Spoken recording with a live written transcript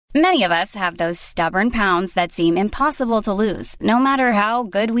Many of us have those stubborn pounds that seem impossible to lose, no matter how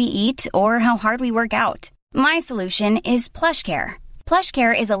good we eat or how hard we work out. My solution is PlushCare.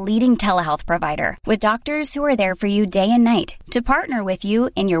 PlushCare is a leading telehealth provider with doctors who are there for you day and night to partner with you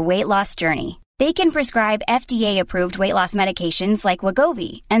in your weight loss journey. They can prescribe FDA-approved weight loss medications like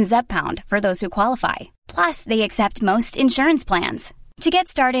Wegovy and Zepbound for those who qualify. Plus, they accept most insurance plans. To get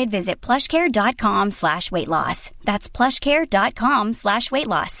started, visit plushcare.com/weightloss. That's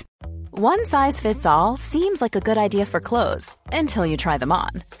plushcare.com/weightloss. One size fits all seems like a good idea for clothes until you try them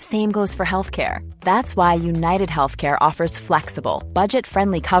on. Same goes for healthcare. That's why United Healthcare offers flexible,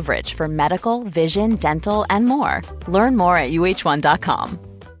 budget-friendly coverage for medical, vision, dental, and more. Learn more at uh1.com.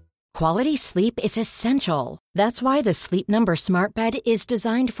 Quality sleep is essential. That's why the Sleep Number Smart Bed is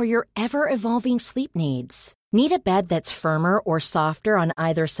designed for your ever-evolving sleep needs. Need a bed that's firmer or softer on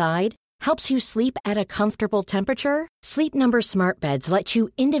either side? Helps you sleep at a comfortable temperature? Sleep Number Smart Beds let you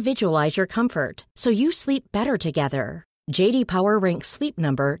individualize your comfort, so you sleep better together. J.D. Power ranks Sleep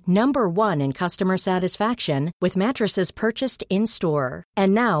Number number 1 in customer satisfaction with mattresses purchased in-store.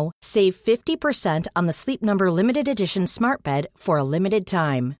 And now, save 50% on the Sleep Number Limited Edition Smart Bed for a limited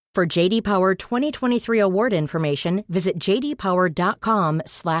time. For J.D. Power 2023 award information, visit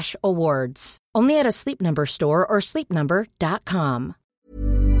jdpower.com/awards. Only at a Sleep Number store or sleepnumber.com.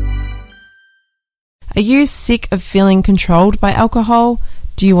 Are you sick of feeling controlled by alcohol?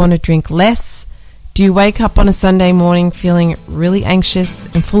 Do you want to drink less? Do you wake up on a Sunday morning feeling really anxious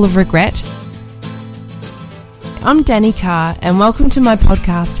and full of regret? I'm Danny Carr, and welcome to my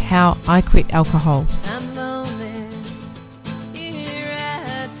podcast, How I Quit Alcohol.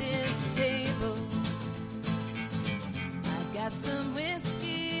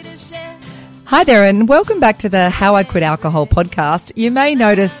 Hi there, and welcome back to the How I Quit Alcohol podcast. You may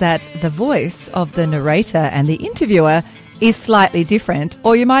notice that the voice of the narrator and the interviewer is slightly different,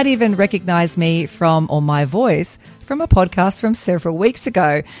 or you might even recognize me from, or my voice, from a podcast from several weeks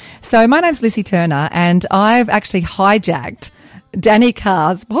ago. So my name's Lissy Turner, and I've actually hijacked Danny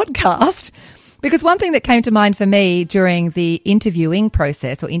Carr's podcast because one thing that came to mind for me during the interviewing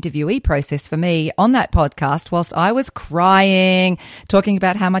process or interviewee process for me on that podcast, whilst I was crying, talking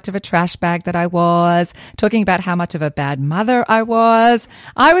about how much of a trash bag that I was, talking about how much of a bad mother I was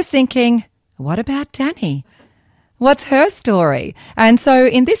thinking, what about Danny? What's her story? And so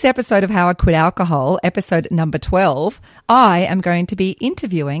in this episode of How I Quit Alcohol, episode number 12, I am going to be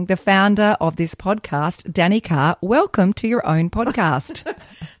interviewing the founder of this podcast, Danny Carr. Welcome to your own podcast.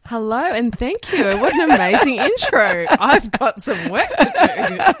 Hello, and thank you. What an amazing intro. I've got some work to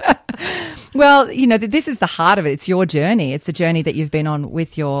do. Well, you know, this is the heart of it. It's your journey. It's the journey that you've been on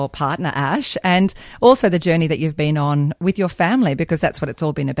with your partner, Ash, and also the journey that you've been on with your family, because that's what it's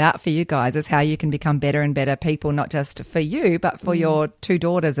all been about for you guys, is how you can become better and better people, not just for you, but for your two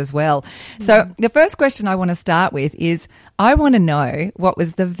daughters as well. So the first question I want to start with is, I want to know, what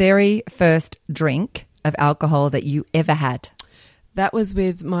was the very first drink of alcohol that you ever had? That was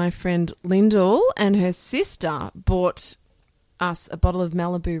with my friend Lyndall, and her sister bought us a bottle of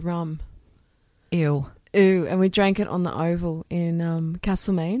Malibu rum. Ew. Ooh, and we drank it on the Oval in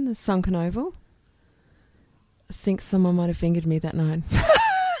Castlemaine, the Sunken Oval. I think someone might have fingered me that night.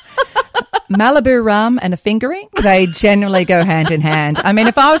 Malibu rum and a fingering, they generally go hand in hand. I mean,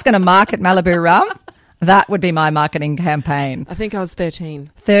 if I was going to market Malibu rum, that would be my marketing campaign. I think I was 13.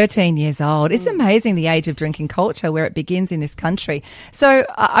 13 years old. It's amazing the age of drinking culture, where it begins in this country. So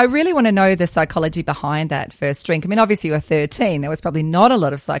I really want to know the psychology behind that first drink. I mean, obviously you were 13. There was probably not a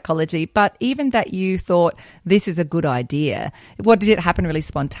lot of psychology, but even that you thought this is a good idea. What, did it happen really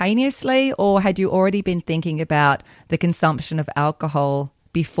spontaneously, or had you already been thinking about the consumption of alcohol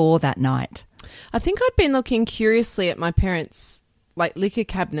before that night? I think I'd been looking curiously at my parents' liquor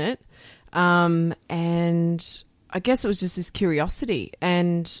cabinet. And I guess it was just this curiosity.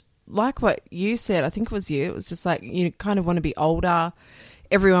 And like what you said, I think it was you, it was just like, you kind of want to be older.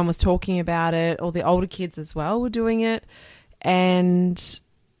 Everyone was talking about it. All the older kids as well were doing it. And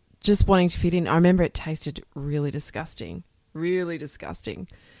just wanting to fit in. I remember it tasted really disgusting. Really disgusting.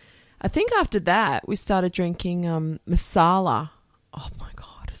 I think after that, we started drinking masala. Oh, my God.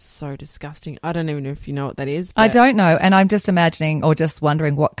 So disgusting. I don't even know if you know what that is. I don't know, and I'm just imagining or just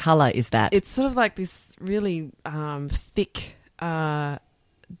wondering, what colour is that? It's sort of like this really thick, dark,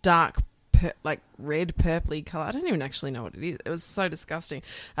 red, purpley colour. I don't even actually know what it is. It was so disgusting.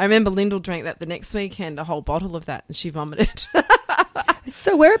 I remember Lyndall drank that the next weekend, a whole bottle of that, and she vomited.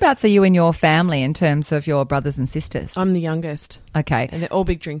 So whereabouts are you in your family in terms of your brothers and sisters? I'm the youngest. Okay. And they're all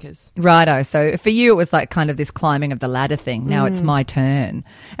big drinkers. Righto. So for you, it was like kind of this climbing of the ladder thing. Now it's my turn.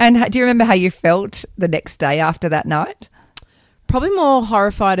 And do you remember how you felt the next day after that night? Probably more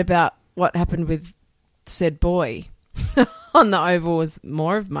horrified about what happened with said boy on the Oval was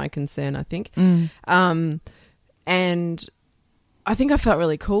more of my concern, I think. And I think I felt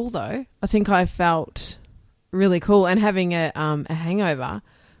really cool, though. I think I felt really cool. And having a hangover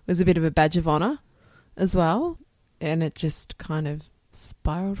was a bit of a badge of honour as well. And it just kind of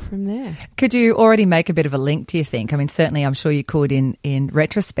spiraled from there. Could you already make a bit of a link, do you think? I mean, certainly I'm sure you could in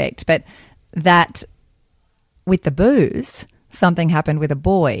retrospect, but that with the booze, something happened with a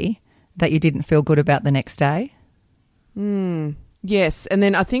boy that you didn't feel good about the next day? Yes, and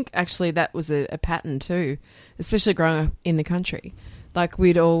then I think actually that was a pattern too, especially growing up in the country. Like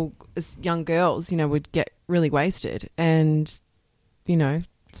we'd all, as young girls, would get really wasted and,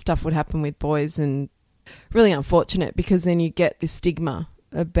 stuff would happen with boys, and really unfortunate because then you get this stigma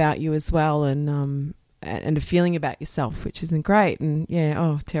about you as well, and a feeling about yourself, which isn't great. And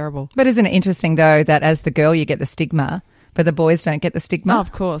terrible. But isn't it interesting though that as the girl you get the stigma, but the boys don't get the stigma? Oh,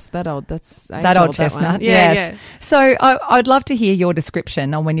 of course, that old chestnut. Yes. So I'd love to hear your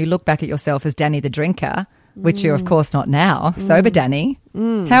description on when you look back at yourself as Danny the drinker, which you're of course not now, sober Danny.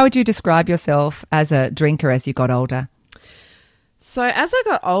 How would you describe yourself as a drinker as you got older? So as I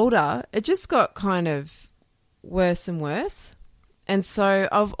got older, it just got kind of worse and worse. And so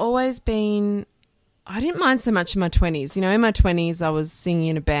I've always been, I didn't mind so much in my 20s. In my 20s I was singing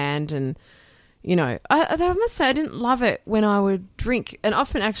in a band and, I must say I didn't love it when I would drink. And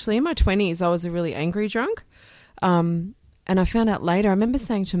often actually in my 20s I was a really angry drunk. And I found out later, I remember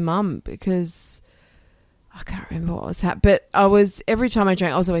saying to Mum, because I can't remember what was happening, but every time I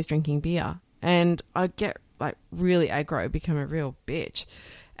drank, I was always drinking beer. And I'd get like really aggro, become a real bitch.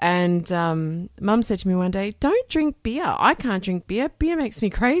 And Mum said to me one day, "Don't drink beer. I can't drink beer. Beer makes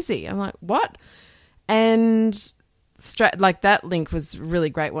me crazy." I'm like, "What?" And that link was a really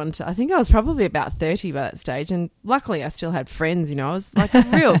great one. I think I was probably about 30 by that stage, and luckily I still had friends. I was like a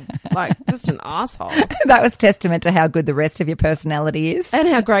real, just an asshole. That was testament to how good the rest of your personality is, and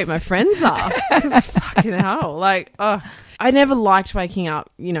how great my friends are. Because fucking hell, I never liked waking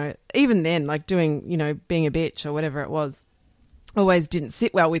up. Even then, doing, being a bitch or whatever it was, always didn't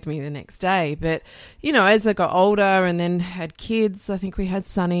sit well with me the next day. But as I got older and then had kids, I think we had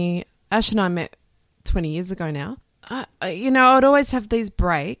Sonny. Ash and I met 20 years ago now. I'd always have these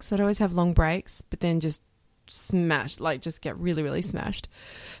breaks. I'd always have long breaks, but then just smash, just get really, really smashed.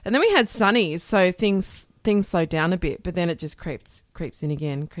 And then we had Sonny, so things slowed down a bit, but then it just creeps in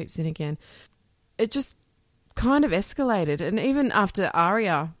again. It just kind of escalated. And even after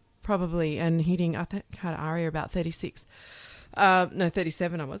Aria, probably, and hitting, I think I had Aria about 36.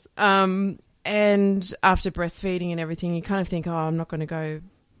 37 I was. And after breastfeeding and everything, you kind of think, I'm not going to go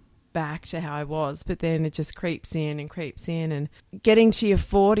back to how I was, but then it just creeps in, and getting to your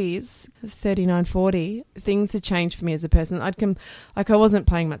 40s, 39, 40, things had changed for me as a person. I wasn't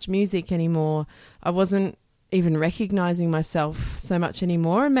playing much music anymore. I wasn't even recognizing myself so much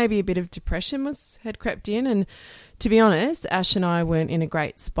anymore, and maybe a bit of depression had crept in. And to be honest, Ash and I weren't in a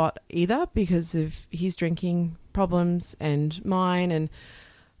great spot either because of his drinking problems and mine, and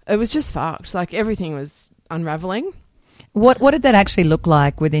it was just fucked. Everything was unraveling. What did that actually look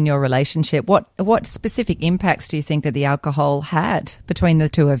like within your relationship? What specific impacts do you think that the alcohol had between the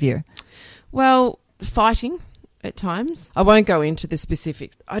two of you? Well, fighting at times. I won't go into the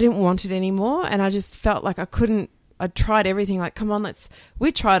specifics. I didn't want it anymore, and I just felt like I couldn't. I tried everything, come on,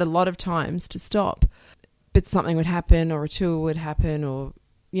 we tried a lot of times to stop, but something would happen, or a tour would happen, or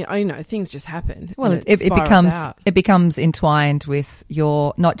things just happen. Well, it becomes entwined with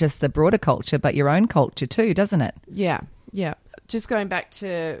your, not just the broader culture, but your own culture too, doesn't it? Yeah. Just going back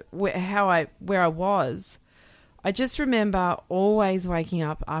to where I was, I just remember always waking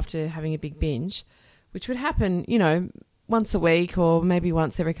up after having a big binge, which would happen, once a week or maybe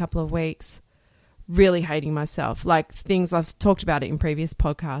once every couple of weeks, really hating myself. Things I've talked about it in previous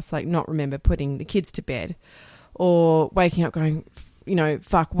podcasts, not remember putting the kids to bed, or waking up going,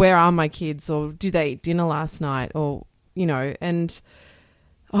 fuck, where are my kids? Or did they eat dinner last night? Or, and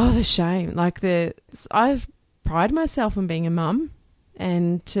the shame. I've prided myself on being a mum,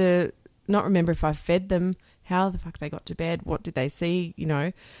 and to not remember if I fed them, how the fuck they got to bed, what did they see,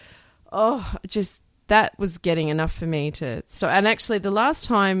 that was getting enough for me to stop. And actually the last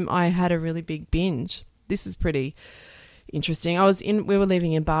time I had a really big binge, this is pretty interesting. We were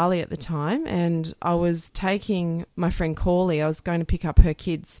living in Bali at the time, and I was taking my friend Corley. I was going to pick up her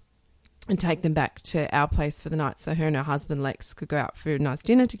kids and take them back to our place for the night so her and her husband Lex could go out for a nice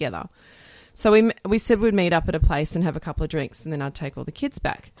dinner together. So we said we'd meet up at a place and have a couple of drinks, and then I'd take all the kids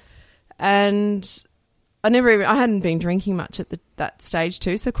back. And I hadn't been drinking much at that stage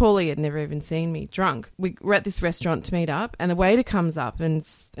too, so Corley had never even seen me drunk. We were at this restaurant to meet up, and the waiter comes up and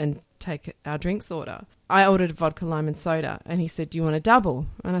take our drinks order. I ordered a vodka, lime and soda, and he said, "Do you want a double?"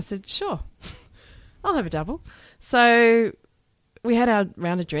 And I said, "Sure, I'll have a double." So we had our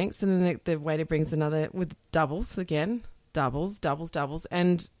round of drinks, and then the waiter brings another with doubles again, doubles.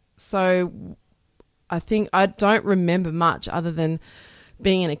 And so I think I don't remember much other than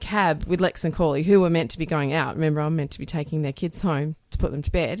being in a cab with Lex and Corley, who were meant to be going out. Remember, I'm meant to be taking their kids home to put them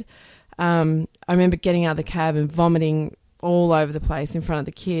to bed. I remember getting out of the cab and vomiting all over the place in front of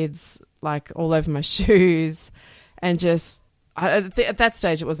the kids, like all over my shoes, and just at that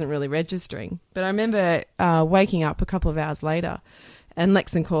stage it wasn't really registering. But I remember waking up a couple of hours later, and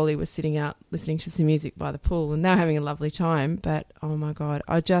Lex and Corley were sitting out listening to some music by the pool, and they were having a lovely time. But oh my God,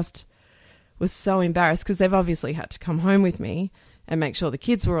 I just was so embarrassed because they've obviously had to come home with me and make sure the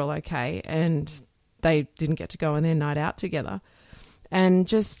kids were all okay, and they didn't get to go on their night out together. And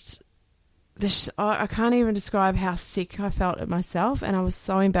just, I can't even describe how sick I felt at myself, and I was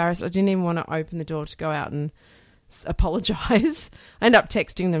so embarrassed. I didn't even want to open the door to go out and apologise. I ended up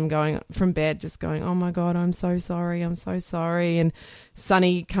texting them going from bed, just going, "Oh my God, I'm so sorry. And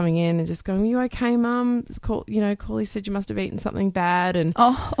Sunny coming in and just going, "Are you okay, Mum? Corley said you must have eaten something bad," and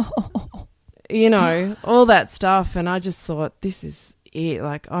all that stuff. And I just thought, this is it.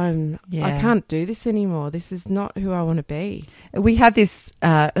 Like, I can't do this anymore. This is not who I want to be. We have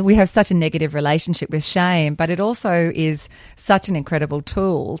we have such a negative relationship with shame, but it also is such an incredible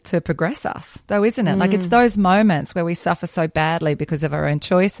tool to progress us, though, isn't it? Like, it's those moments where we suffer so badly because of our own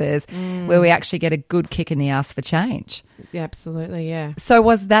choices where we actually get a good kick in the ass for change. Yeah, absolutely, yeah. So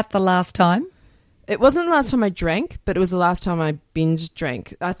was that the last time? It wasn't the last time I drank, but it was the last time I binge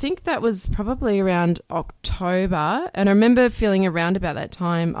drank. I think that was probably around October, and I remember feeling around about that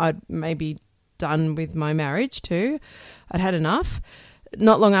time I'd maybe done with my marriage too. I'd had enough.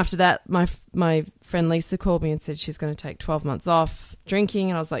 Not long after that, my friend Lisa called me and said she's going to take 12 months off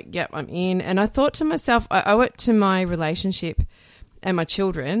drinking, and I was like, yep, I'm in. And I thought to myself, I owe it to my relationship and my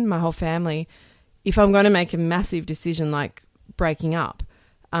children, my whole family, if I'm going to make a massive decision like breaking up,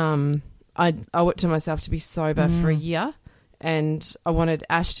 I owe it to myself to be sober for a year, and I wanted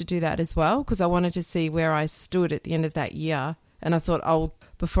Ash to do that as well because I wanted to see where I stood at the end of that year, and I thought,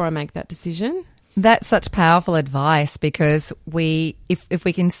 before I make that decision. That's such powerful advice because if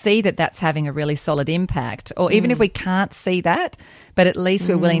we can see that that's having a really solid impact, or even if we can't see that, but at least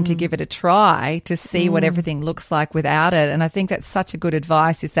we're willing to give it a try to see what everything looks like without it. And I think that's such a good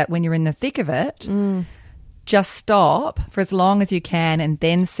advice, is that when you're in the thick of it, just stop for as long as you can and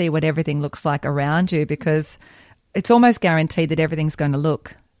then see what everything looks like around you, because it's almost guaranteed that everything's going to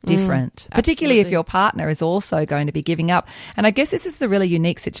look different, particularly if your partner is also going to be giving up. And I guess this is a really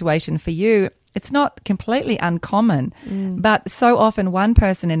unique situation for you. It's not completely uncommon, but so often one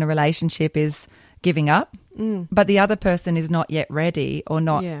person in a relationship is giving up, but the other person is not yet ready or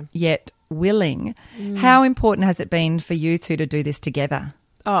not yet willing. How important has it been for you two to do this together?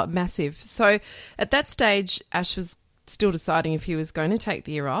 Oh, massive. So at that stage, Ash was still deciding if he was going to take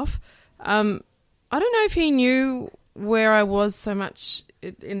the year off. I don't know if he knew where I was so much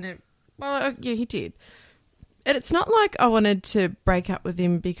in the... Well, yeah, he did. And it's not like I wanted to break up with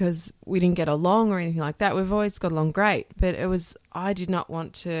him because we didn't get along or anything like that. We've always got along great. But it was... I did not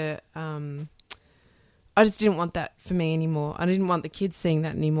want to... I just didn't want that for me anymore. I didn't want the kids seeing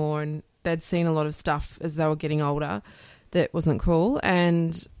that anymore, and they'd seen a lot of stuff as they were getting older that wasn't cool,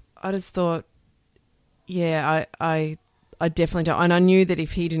 and I just thought, I definitely don't. And I knew that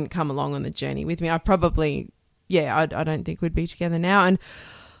if he didn't come along on the journey with me, I probably, I don't think we'd be together now. And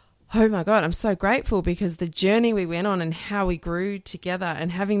oh my God, I'm so grateful because the journey we went on and how we grew together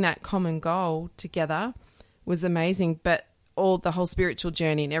and having that common goal together was amazing. But the whole spiritual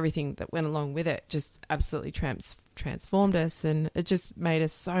journey and everything that went along with it just absolutely transformed us, and it just made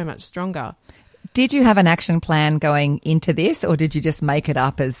us so much stronger. Did you have an action plan going into this, or did you just make it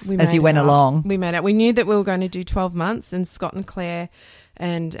up as you went along? We made it. We knew that we were going to do 12 months, and Scott and Claire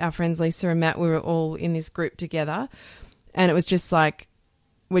and our friends Lisa and Matt, we were all in this group together, and it was just like,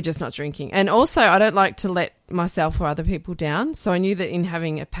 we're just not drinking. And also, I don't like to let myself or other people down, so I knew that in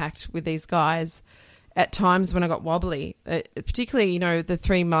having a pact with these guys, at times when I got wobbly, particularly, the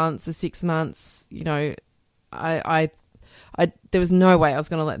 3 months, the 6 months, there was no way I was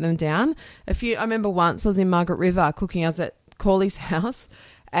going to let them down. I remember once I was in Margaret River cooking. I was at Corley's house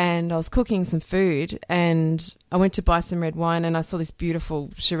and I was cooking some food, and I went to buy some red wine, and I saw this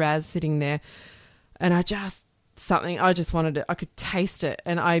beautiful Shiraz sitting there, and I just wanted it. I could taste it,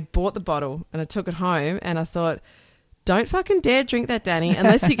 and I bought the bottle and I took it home, and I thought, don't fucking dare drink that, Danny,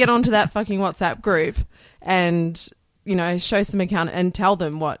 unless you get onto that fucking WhatsApp group and, you know, show some account and tell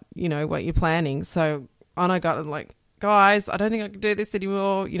them what you're planning. So on I got, I'm like, guys, I don't think I can do this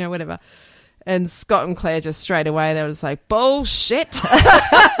anymore, you know, whatever. And Scott and Claire just straight away, they were just like, bullshit.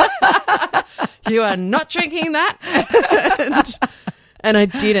 You are not drinking that. and I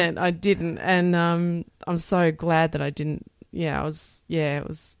didn't. And I'm so glad that I didn't. Yeah, it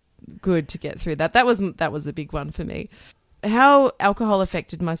was good to get through that. That was a big one for me. How alcohol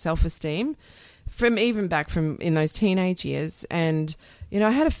affected my self-esteem from even back from in those teenage years. And, you know,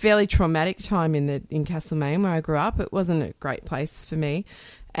 I had a fairly traumatic time in Castlemaine where I grew up. It wasn't a great place for me.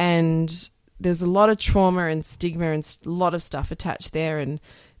 And there was a lot of trauma and stigma and a lot of stuff attached there. And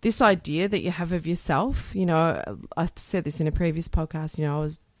this idea that you have of yourself, you know, I said this in a previous podcast,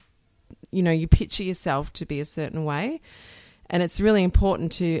 you picture yourself to be a certain way. And it's really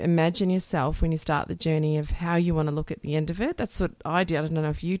important to imagine yourself when you start the journey of how you want to look at the end of it. That's what I did. I don't know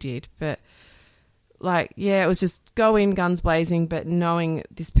if you did, but it was just go in guns blazing, but knowing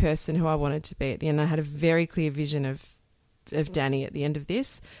this person who I wanted to be at the end. I had a very clear vision of Danny at the end of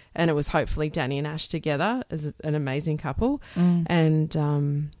this, and it was hopefully Danny and Ash together as an amazing couple.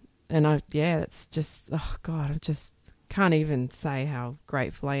 And it's just, oh God, I just can't even say how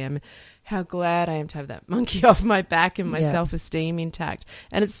grateful I am, how glad I am to have that monkey off my back and my self-esteem intact.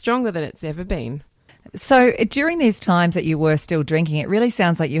 And it's stronger than it's ever been. So during these times that you were still drinking, it really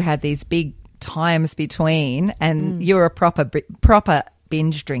sounds like you had these big times between, and you were a proper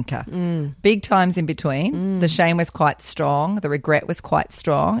binge drinker. Big times in between. The shame was quite strong. The regret was quite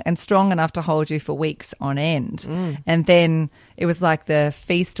strong, and strong enough to hold you for weeks on end. And then it was like the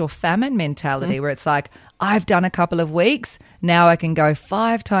feast or famine mentality where it's like, I've done a couple of weeks. Now I can go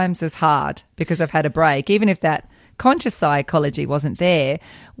 5 times as hard because I've had a break, even if that conscious psychology wasn't there.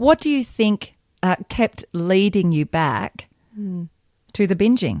 What do you think kept leading you back to the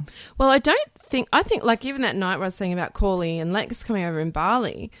binging? Well, I think like even that night where I was saying about Corley and Lex coming over in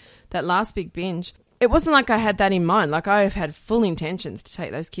Bali, that last big binge, it wasn't like I had that in mind. Like I have had full intentions to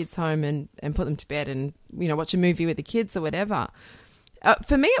take those kids home and put them to bed and, you know, watch a movie with the kids or whatever.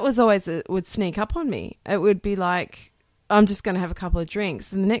 For me, it was always, it would sneak up on me. It would be like, I'm just going to have a couple of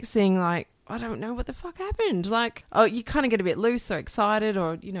drinks. And the next thing, like, I don't know what the fuck happened. Like, oh, you kind of get a bit loose or excited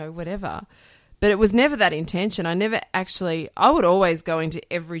or, you know, whatever. But it was never that intention. I would always go into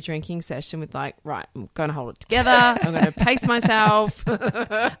every drinking session with like, right, I'm going to hold it together. I'm going to pace myself.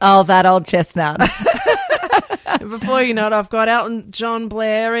 Oh, that old chestnut. Before you know it, I've got Elton John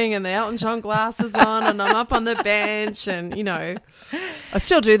blaring and the Elton John glasses on and I'm up on the bench and, you know, I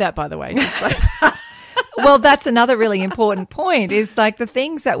still do that, by the way. Well, that's another really important point is like the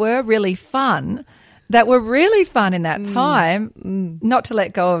things that were really fun in that time, not to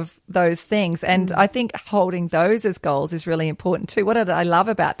let go of those things. And I think holding those as goals is really important too. What did I love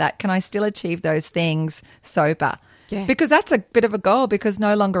about that? Can I still achieve those things sober? Yeah. Because that's a bit of a goal because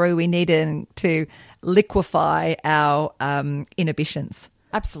no longer are we needing to liquefy our inhibitions.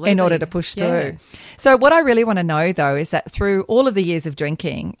 Absolutely. In order to push through. So what I really want to know, though, is that through all of the years of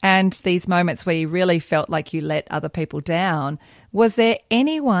drinking and these moments where you really felt like you let other people down, was there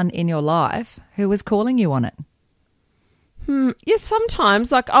anyone in your life who was calling you on it? Yes,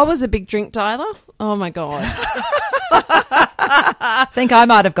 sometimes. Like I was a big drink dialer. Oh, my God. I think I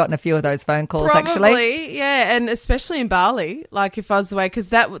might have gotten a few of those phone calls, actually. Yeah, and especially in Bali, like if I was away, because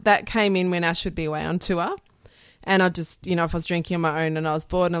that came in when Ash would be away on tour. And I just, you know, if I was drinking on my own and I was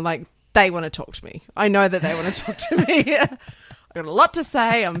bored and I'm like, they want to talk to me. I know that they want to talk to me. I've got a lot to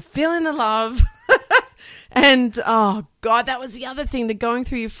say. I'm feeling the love. And, oh, God, that was the other thing, the going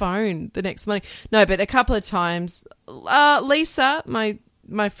through your phone the next morning. No, but a couple of times, Lisa,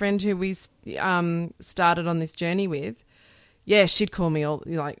 my friend who we started on this journey with, yeah, she'd call me on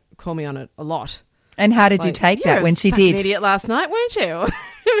it a lot. And how did you take that when she did? You were an idiot last night, weren't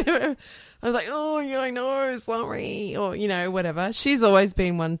you? I was like, oh, yeah, I know, sorry, or, you know, whatever. She's always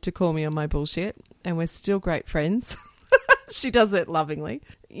been one to call me on my bullshit, and we're still great friends. She does it lovingly.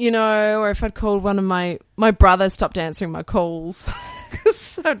 You know, or if I'd called one of my brother stopped answering my calls,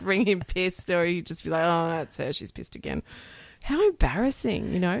 so I'd ring him pissed, or he'd just be like, oh, that's her, she's pissed again. How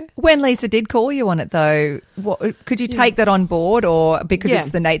embarrassing, you know? When Lisa did call you on it, though, could you take that on board, or because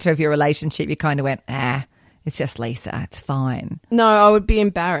it's the nature of your relationship, you kind of went, it's just Lisa, it's fine? No, I would be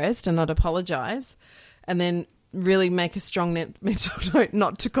embarrassed and I'd apologise and then really make a strong mental note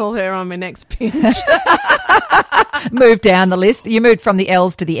not to call her on my next binge. Move down the list. You moved from the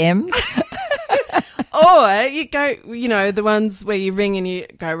L's to the M's. Or you go, you know, the ones where you ring and you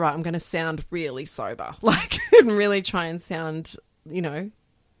go, right, I'm going to sound really sober, like, and really try and sound, you know,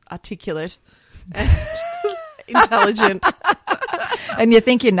 articulate. And intelligent. And you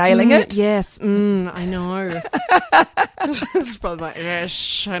think you're nailing it? Yes, I know. It's probably like,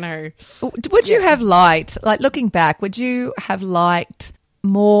 yes, I know. Would you have liked, like looking back, would you have liked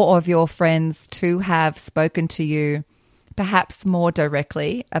more of your friends to have spoken to you perhaps more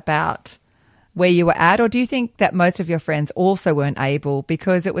directly about where you were at? Or do you think that most of your friends also weren't able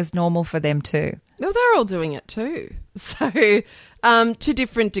because it was normal for them too? Well, they're all doing it too. So to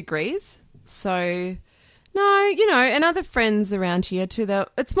different degrees. So no, and other friends around here too,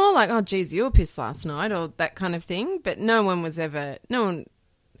 it's more like, oh, geez, you were pissed last night or that kind of thing. But no one, I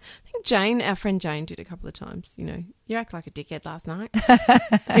think Jane, our friend Jane, did a couple of times, you act like a dickhead last night,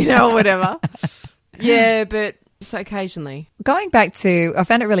 or whatever. Yeah, but so occasionally. Going back to, I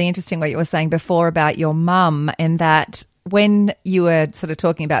found it really interesting what you were saying before about your mum, and that when you were sort of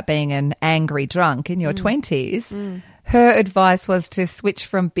talking about being an angry drunk in your 20s, her advice was to switch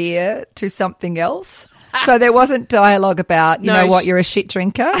from beer to something else. So there wasn't dialogue about, you're a shit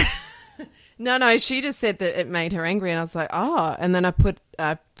drinker. No, she just said that it made her angry, and I was like, oh, and then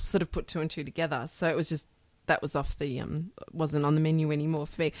I sort of put two and two together. So it was just, that was off the, wasn't on the menu anymore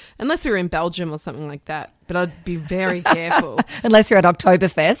for me, unless we were in Belgium or something like that. But I'd be very careful. Unless you're at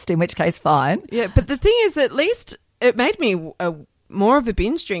Oktoberfest, in which case, fine. Yeah, but the thing is, at least it made me more of a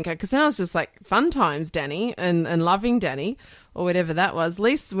binge drinker, because then I was just like, fun times, Danny, and loving Danny, or whatever that was. At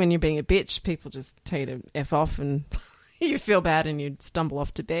least when you're being a bitch, people just tell you to F off and you feel bad and you stumble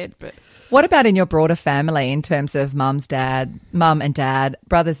off to bed. But what about in your broader family in terms of mum and dad,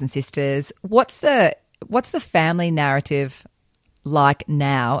 brothers and sisters? What's the family narrative like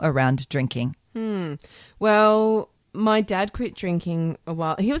now around drinking? Well, my dad quit drinking a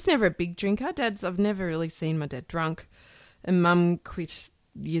while. He was never a big drinker. I've never really seen my dad drunk. And mum quit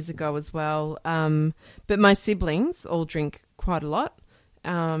years ago as well. But my siblings all drink quite a lot,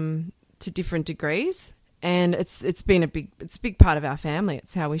 to different degrees. And it's a big part of our family.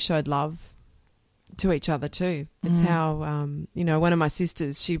 It's how we showed love to each other too. It's how, one of my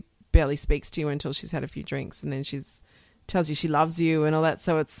sisters, she barely speaks to you until she's had a few drinks, and then tells you she loves you and all that.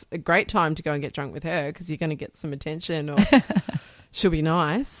 So it's a great time to go and get drunk with her, because you're going to get some attention, or she'll be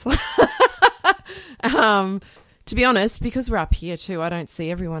nice. To be honest, because we're up here too, I don't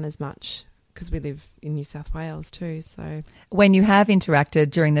see everyone as much, because we live in New South Wales too. So when you have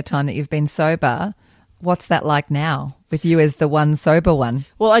interacted during the time that you've been sober, what's that like now with you as the one sober one?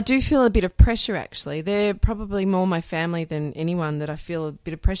 Well, I do feel a bit of pressure, actually. They're probably more my family than anyone that I feel a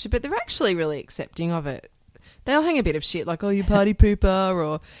bit of pressure, but they're actually really accepting of it. They'll hang a bit of shit like, oh, you party pooper,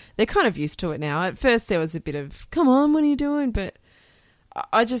 or they're kind of used to it now. At first there was a bit of, come on, what are you doing? But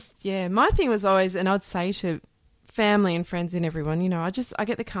I just, my thing was always, and I'd say to family and friends and everyone, I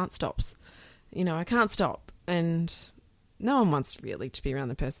get the can't stops. I can't stop. And no one wants really to be around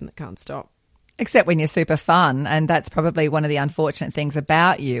the person that can't stop. Except when you're super fun, and that's probably one of the unfortunate things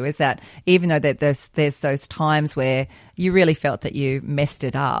about you, is that even though there's those times where you really felt that you messed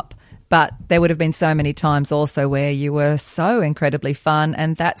it up, but there would have been so many times also where you were so incredibly fun,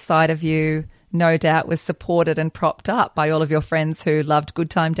 and that side of you no doubt was supported and propped up by all of your friends who loved Good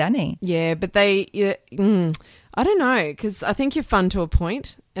Time Danny. Yeah, but I don't know, because I think you're fun to a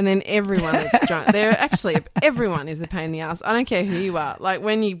point, and then everyone that's drunk, everyone is a pain in the ass. I don't care who you are. Like,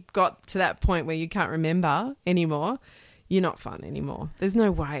 when you got to that point where you can't remember anymore, you're not fun anymore. There's no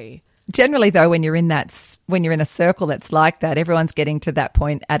way. Generally, though, when you're in a circle that's like that, everyone's getting to that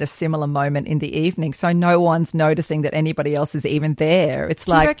point at a similar moment in the evening, so no one's noticing that anybody else is even there. It's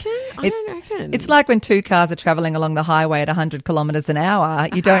Do you reckon? I don't reckon. It's like when two cars are travelling along the highway at 100 kilometres an hour.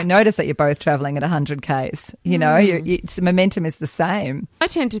 You don't notice that you're both travelling at 100 k's. Momentum is the same. I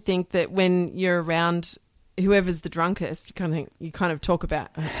tend to think that when you're around whoever's the drunkest, you kind of talk about,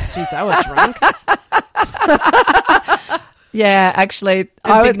 oh, geez, they were drunk. Yeah, actually,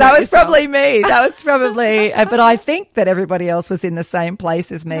 that was probably me. That was probably, but I think that everybody else was in the same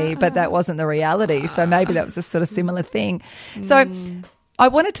place as me, but that wasn't the reality. So maybe that was a sort of similar thing. So I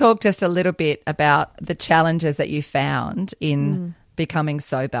want to talk just a little bit about the challenges that you found in becoming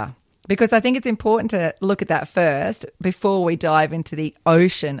sober, because I think it's important to look at that first before we dive into the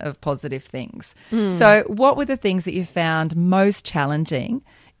ocean of positive things. So what were the things that you found most challenging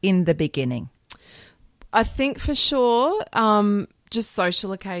in the beginning? I think for sure, just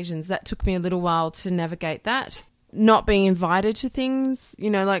social occasions. That took me a little while to navigate that. Not being invited to things,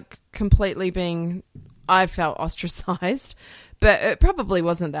 like completely being, I felt ostracised. But it probably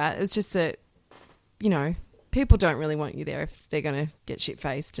wasn't that. It was just that, people don't really want you there if they're going to get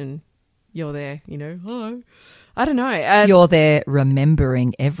shit-faced and you're there, hello. I don't know. You're there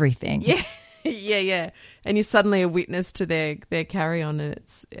remembering everything. Yeah. Yeah. And you're suddenly a witness to their carry-on, and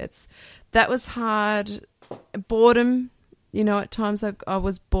it's that was hard. Boredom, at times I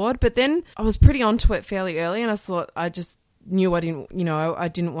was bored, but then I was pretty onto it fairly early, and I thought I just knew I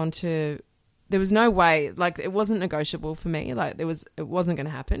didn't want to. There was no way, like it wasn't negotiable for me. Like it wasn't going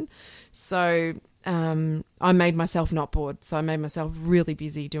to happen. So I made myself not bored. So I made myself really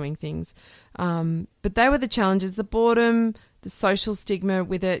busy doing things. But they were the challenges: the boredom, the social stigma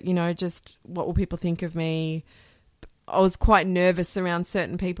with it. Just what will people think of me? I was quite nervous around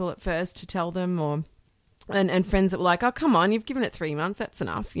certain people at first to tell them, and friends that were like, "Oh, come on, you've given it 3 months. That's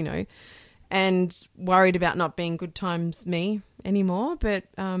enough," and worried about not being good times me anymore. But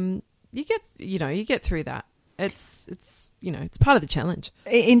you get through that. It's part of the challenge.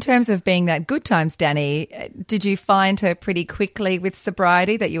 In terms of being that good times, Danny, did you find her pretty quickly with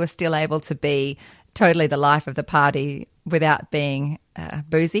sobriety that you were still able to be totally the life of the party without being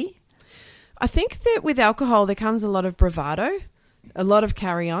boozy? I think that with alcohol there comes a lot of bravado, a lot of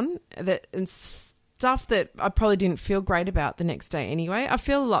carry on, and stuff that I probably didn't feel great about the next day anyway. I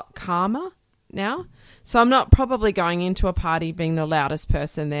feel a lot calmer now. So I'm not probably going into a party being the loudest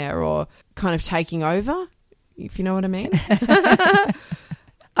person there or kind of taking over, if you know what I mean.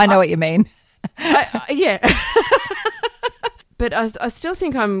 I know what you mean. Yeah. But I still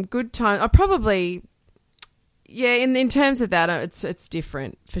think I'm good time. I probably... Yeah, in terms of that, it's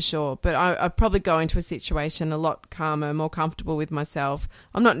different for sure. But I probably go into a situation a lot calmer, more comfortable with myself.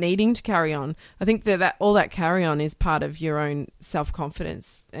 I'm not needing to carry on. I think that all that carry on is part of your own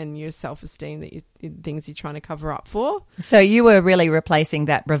self-confidence and your self-esteem, things you're trying to cover up for. So you were really replacing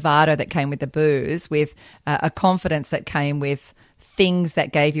that bravado that came with the booze with a confidence that came with things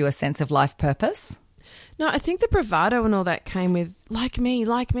that gave you a sense of life purpose? No, I think the bravado and all that came with like me.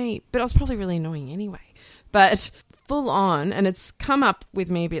 But I was probably really annoying anyway. But full on, and it's come up with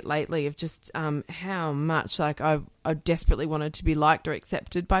me a bit lately of just how much like I desperately wanted to be liked or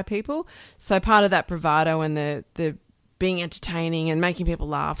accepted by people. So part of that bravado and the being entertaining and making people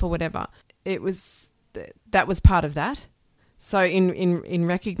laugh or whatever, that was part of that. So in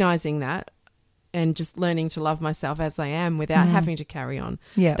recognizing that and just learning to love myself as I am without having to carry on,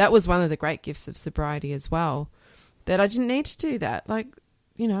 that was one of the great gifts of sobriety as well. That I didn't need to do that. Like,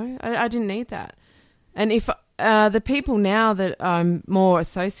 I didn't need that. And if the people now that I'm more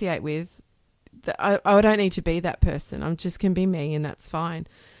associate with, I don't need to be that person. I just can be me, and that's fine.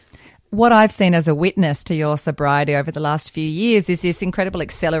 What I've seen as a witness to your sobriety over the last few years is this incredible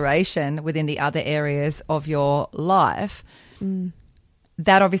acceleration within the other areas of your life.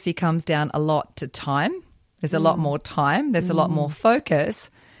 That obviously comes down a lot to time. There's a lot more time. There's a lot more focus.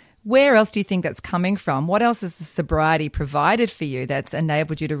 Where else do you think that's coming from? What else has the sobriety provided for you that's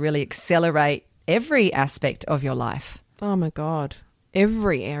enabled you to really accelerate every aspect of your life? Oh my God.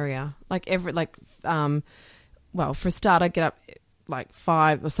 Every area. Well, for a start, I get up like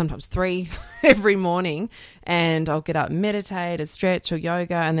 5 or sometimes 3 every morning, and I'll get up and meditate, a stretch or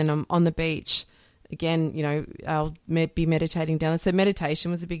yoga, and then I'm on the beach. Again, I'll be meditating down there. So meditation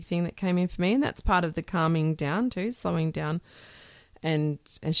was a big thing that came in for me, and that's part of the calming down too, slowing down and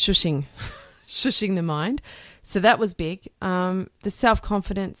shushing the mind. So that was big. The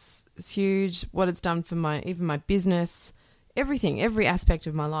self-confidence is huge. What it's done for even my business, everything, every aspect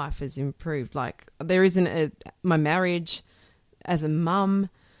of my life has improved. Like there isn't my marriage, as a mum,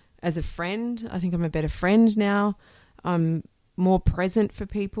 as a friend. I think I'm a better friend now. I'm more present for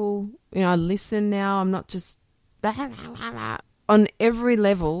people. I listen now. I'm not just on every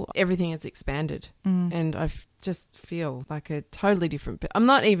level. Everything has expanded, and I just feel like a totally different. I'm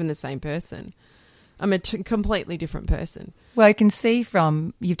not even the same person. I'm a completely different person. Well, I can see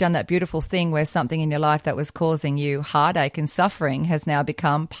from you've done that beautiful thing where something in your life that was causing you heartache and suffering has now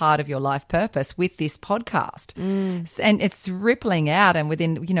become part of your life purpose with this podcast. And it's rippling out, and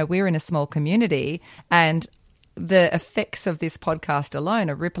within, we're in a small community, and the effects of this podcast alone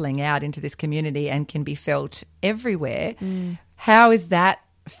are rippling out into this community and can be felt everywhere. How is that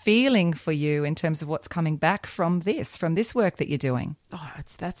feeling for you in terms of what's coming back from this work that you're doing? Oh,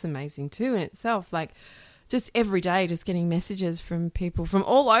 that's amazing too in itself. Like just every day, just getting messages from people from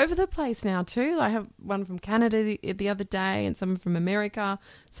all over the place now too. I have one from Canada the other day, and someone from America,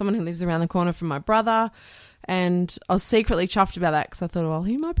 someone who lives around the corner from my brother. And I was secretly chuffed about that because I thought, well,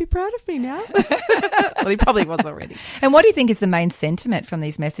 he might be proud of me now. Well, he probably was already. And what do you think is the main sentiment from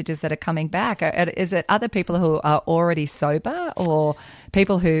these messages that are coming back? Is it other people who are already sober, or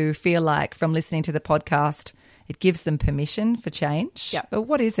people who feel like from listening to the podcast it gives them permission for change? Yeah.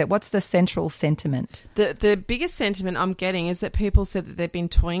 What is it? What's the central sentiment? The biggest sentiment I'm getting is that people said that they've been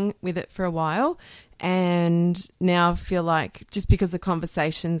toying with it for a while and now feel like just because the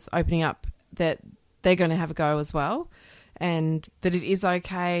conversation's opening up that they're going to have a go as well. and that it is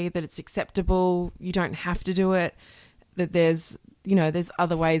okay, that it's acceptable, you don't have to do it, that there's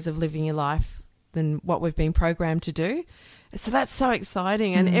other ways of living your life than what we've been programmed to do. So that's so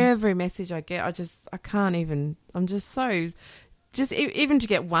exciting. And every message I get, I can't even, I'm just so, just even to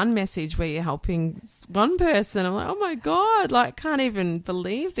get one message where you're helping one person, I'm like, oh my God, like, can't even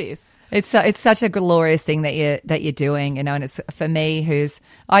believe this. It's such a glorious thing that you're doing, and it's for me,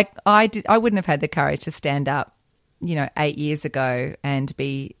 I wouldn't have had the courage to stand up, 8 years ago and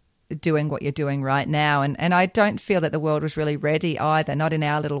be doing what you're doing right now, and I don't feel that the world was really ready either. Not in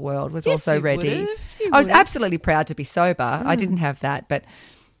our little world was also ready. I was absolutely proud to be sober. I didn't have that, but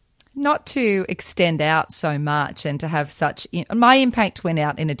not to extend out so much and to have such. My impact went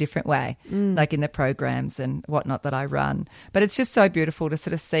out in a different way, like in the programs and whatnot that I run. But it's just so beautiful to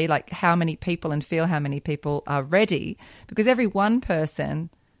sort of see like how many people and feel how many people are ready, because every one person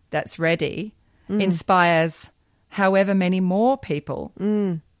that's ready inspires however many more people.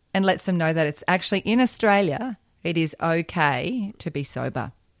 And lets them know that it's actually in Australia, it is okay to be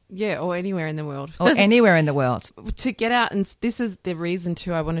sober. Yeah, or anywhere in the world. Or anywhere in the world. To get out, and this is the reason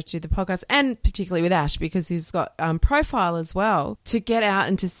too I wanted to do the podcast, and particularly with Ash, because he's got profile as well, to get out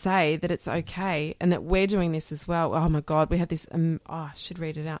and to say that it's okay and that we're doing this as well. Oh my God, we had this, I should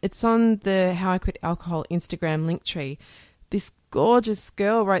read it out. It's on the How I Quit Alcohol Instagram link tree. This gorgeous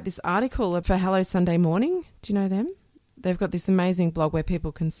girl wrote this article for Hello Sunday Morning. Do you know them? They've got this amazing blog where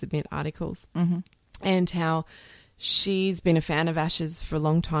people can submit articles, and how she's been a fan of Ash's for a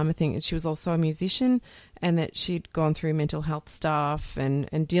long time. I think she was also a musician, and that she'd gone through mental health stuff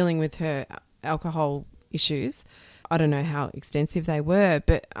and dealing with her alcohol issues. I don't know how extensive they were,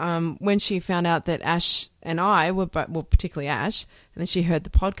 but when she found out that Ash and I were, particularly Ash, and then she heard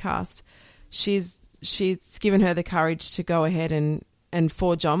the podcast, she's given her the courage to go ahead and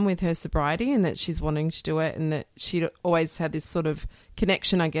forge on with her sobriety, and that she's wanting to do it, and that she'd always had this sort of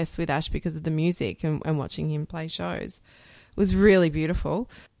connection, I guess, with Ash because of the music and watching him play shows. It was really beautiful.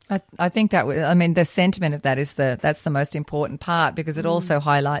 I think the sentiment of that is that's the most important part, because it also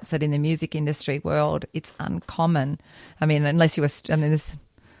highlights that in the music industry world, it's uncommon. I mean, unless you were,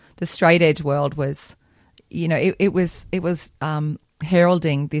 the straight edge world was, it was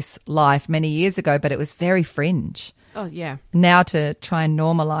heralding this life many years ago, but it was very fringe. Oh, yeah. Now to try and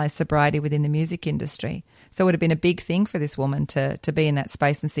normalise sobriety within the music industry. So it would have been a big thing for this woman to be in that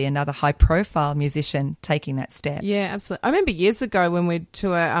space and see another high-profile musician taking that step. Yeah, absolutely. I remember years ago when we'd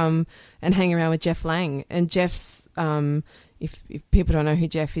tour and hang around with Jeff Lang. And Jeff's, if people don't know who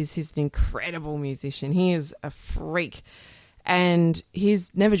Jeff is, he's an incredible musician. He is a freak. And he's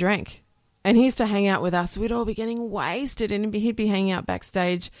never drank. And he used to hang out with us. We'd all be getting wasted, and he'd be hanging out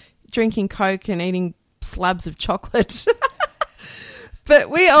backstage, drinking Coke and eating slabs of chocolate. But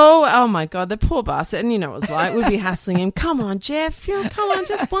we all, oh my God, the poor bastard. And you know what it was like. We'd be hassling him. Come on, Jeff. Come on,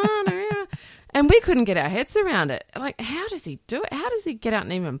 just one. And we couldn't get our heads around it. Like, how does he do it? How does he get out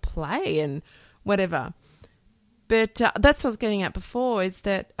and even play and whatever? But that's what I was getting at before, is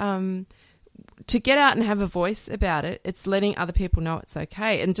that to get out and have a voice about it, it's letting other people know it's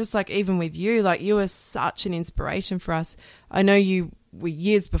okay. And just like even with you, like you were such an inspiration for us. I know you were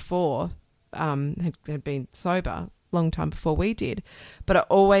years before, had been sober, long time before we did, but I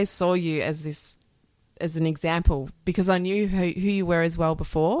always saw you as an example, because I knew who you were as well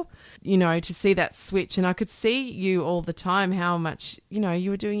before, to see that switch. And I could see you all the time, how much, you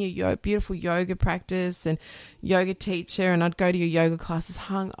were doing your beautiful yoga practice and yoga teacher, and I'd go to your yoga classes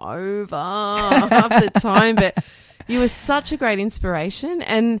hung over half the time, but you were such a great inspiration.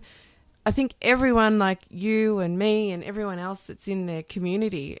 And I think everyone like you and me and everyone else that's in their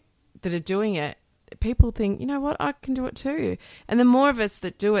community that are doing it, people think, you know what, I can do it too. And the more of us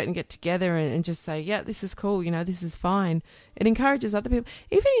that do it and get together and just say, yeah, this is cool, this is fine, it encourages other people.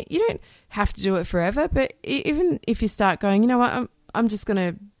 Even you don't have to do it forever, but even if you start going, you know what, I'm just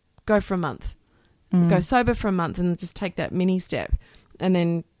going to go for a month, go sober for a month, and just take that mini step, and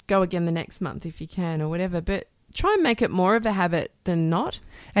then go again the next month if you can, or whatever. But try and make it more of a habit than not.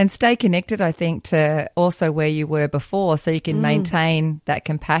 And stay connected, I think, to also where you were before, so you can maintain that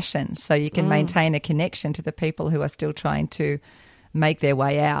compassion, so you can maintain a connection to the people who are still trying to make their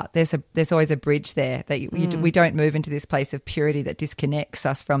way out. There's always a bridge there that we don't move into this place of purity that disconnects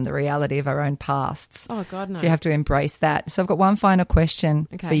us from the reality of our own pasts. Oh, God, no. So you have to embrace that. So I've got one final question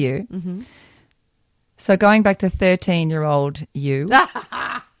for you. Mm-hmm. So going back to 13-year-old you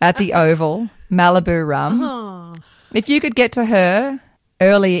at the Oval, Malibu Rum, if you could get to her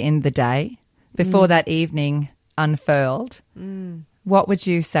earlier in the day, before that evening unfurled, what would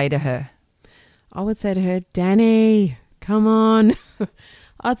you say to her? I would say to her, Danny, come on.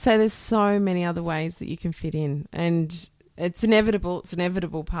 I'd say there's so many other ways that you can fit in, and it's inevitable. It's an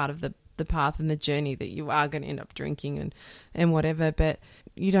inevitable part of the path and the journey that you are going to end up drinking and whatever. But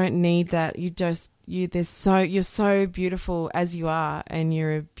you don't need that. You're so beautiful as you are, and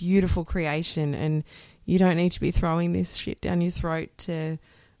you're a beautiful creation, and you don't need to be throwing this shit down your throat to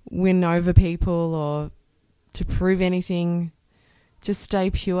win over people or to prove anything. Just stay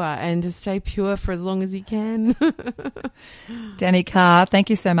pure, and just stay pure for as long as you can. Dani Carr, thank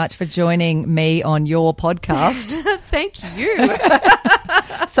you so much for joining me on your podcast. Thank you.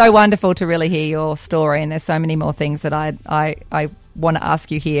 So wonderful to really hear your story, and there's so many more things that I want to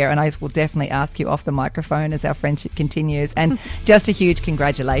ask you here, and I will definitely ask you off the microphone as our friendship continues. And just a huge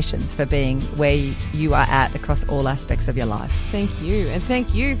congratulations for being where you are at across all aspects of your life. Thank you, and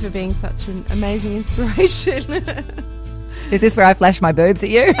thank you for being such an amazing inspiration. Is this where I flash my boobs at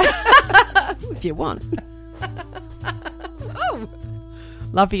you? If you want. Oh.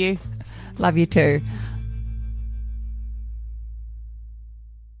 Love you. Love you too.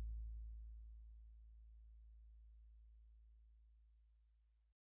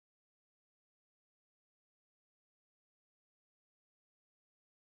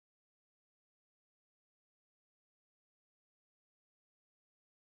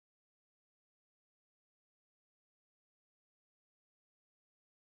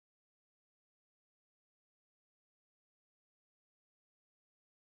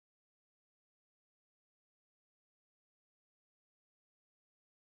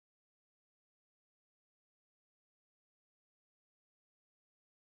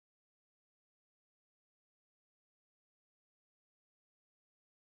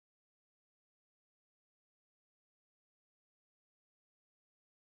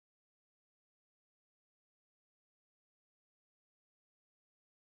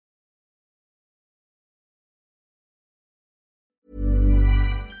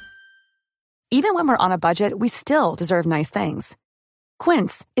 Even when we're on a budget, we still deserve nice things.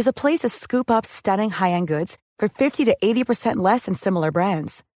 Quince is a place to scoop up stunning high-end goods for 50 to 80% less than similar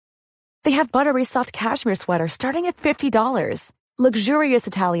brands. They have buttery soft cashmere sweaters starting at $50, luxurious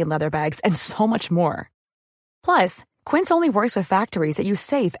Italian leather bags, and so much more. Plus, Quince only works with factories that use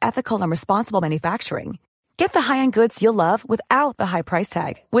safe, ethical, and responsible manufacturing. Get the high-end goods you'll love without the high price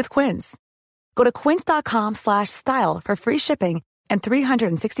tag with Quince. Go to quince.com/style for free shipping and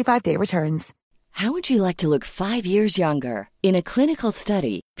 365-day returns. How would you like to look 5 years younger? In a clinical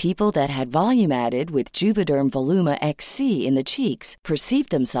study, people that had volume added with Juvederm Voluma XC in the cheeks perceived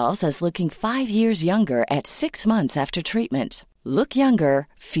themselves as looking 5 years younger at 6 months after treatment. Look younger,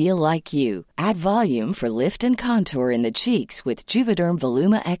 feel like you. Add volume for lift and contour in the cheeks with Juvederm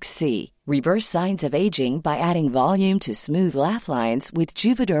Voluma XC. Reverse signs of aging by adding volume to smooth laugh lines with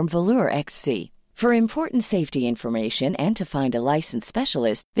Juvederm Volure XC. For important safety information and to find a licensed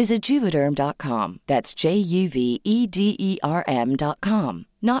specialist, visit Juvederm.com. That's JUVEDERM.com.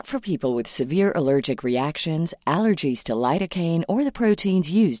 Not for people with severe allergic reactions, allergies to lidocaine, or the proteins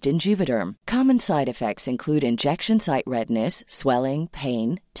used in Juvederm. Common side effects include injection site redness, swelling,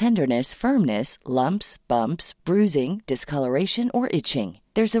 pain, tenderness, firmness, lumps, bumps, bruising, discoloration, or itching.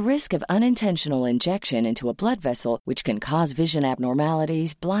 There's a risk of unintentional injection into a blood vessel, which can cause vision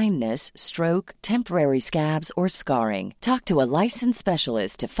abnormalities, blindness, stroke, temporary scabs, or scarring. Talk to a licensed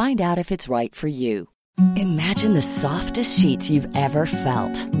specialist to find out if it's right for you. Imagine the softest sheets you've ever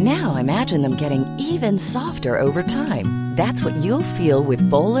felt. Now imagine them getting even softer over time. That's what you'll feel with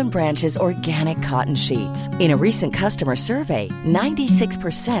Boll & Branch's organic cotton sheets. In a recent customer survey,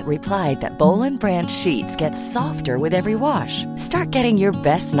 96% replied that Boll & Branch sheets get softer with every wash. Start getting your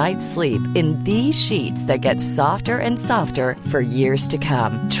best night's sleep in these sheets that get softer and softer for years to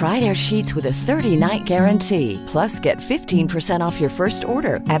come. Try their sheets with a 30-night guarantee. Plus, get 15% off your first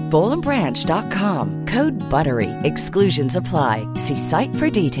order at bollandbranch.com. Code BUTTERY. Exclusions apply. See site for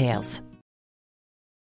details.